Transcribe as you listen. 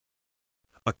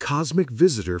A cosmic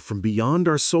visitor from beyond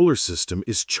our solar system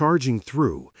is charging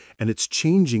through, and it's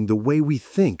changing the way we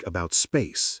think about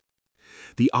space.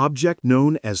 The object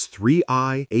known as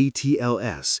 3I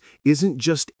ATLS isn't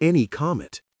just any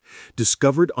comet.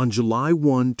 Discovered on July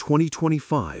 1,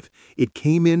 2025, it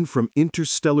came in from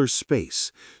interstellar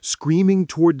space, screaming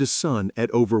toward the Sun at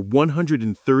over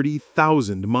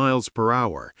 130,000 miles per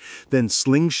hour, then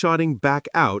slingshotting back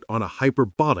out on a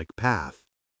hyperbolic path.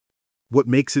 What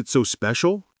makes it so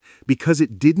special? Because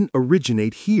it didn't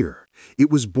originate here. It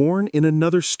was born in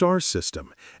another star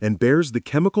system and bears the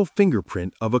chemical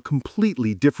fingerprint of a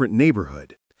completely different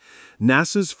neighborhood.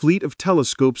 NASA's fleet of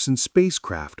telescopes and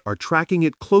spacecraft are tracking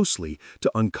it closely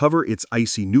to uncover its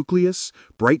icy nucleus,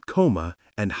 bright coma,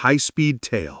 and high-speed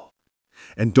tail.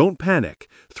 And don't panic,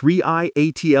 3I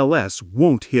ATLS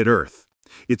won't hit Earth.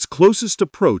 Its closest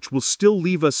approach will still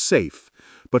leave us safe,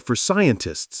 but for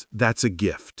scientists, that's a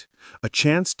gift. A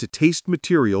chance to taste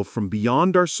material from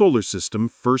beyond our solar system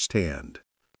firsthand.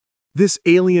 This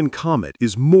alien comet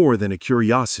is more than a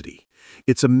curiosity.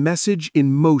 It's a message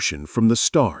in motion from the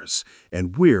stars,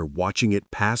 and we're watching it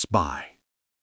pass by.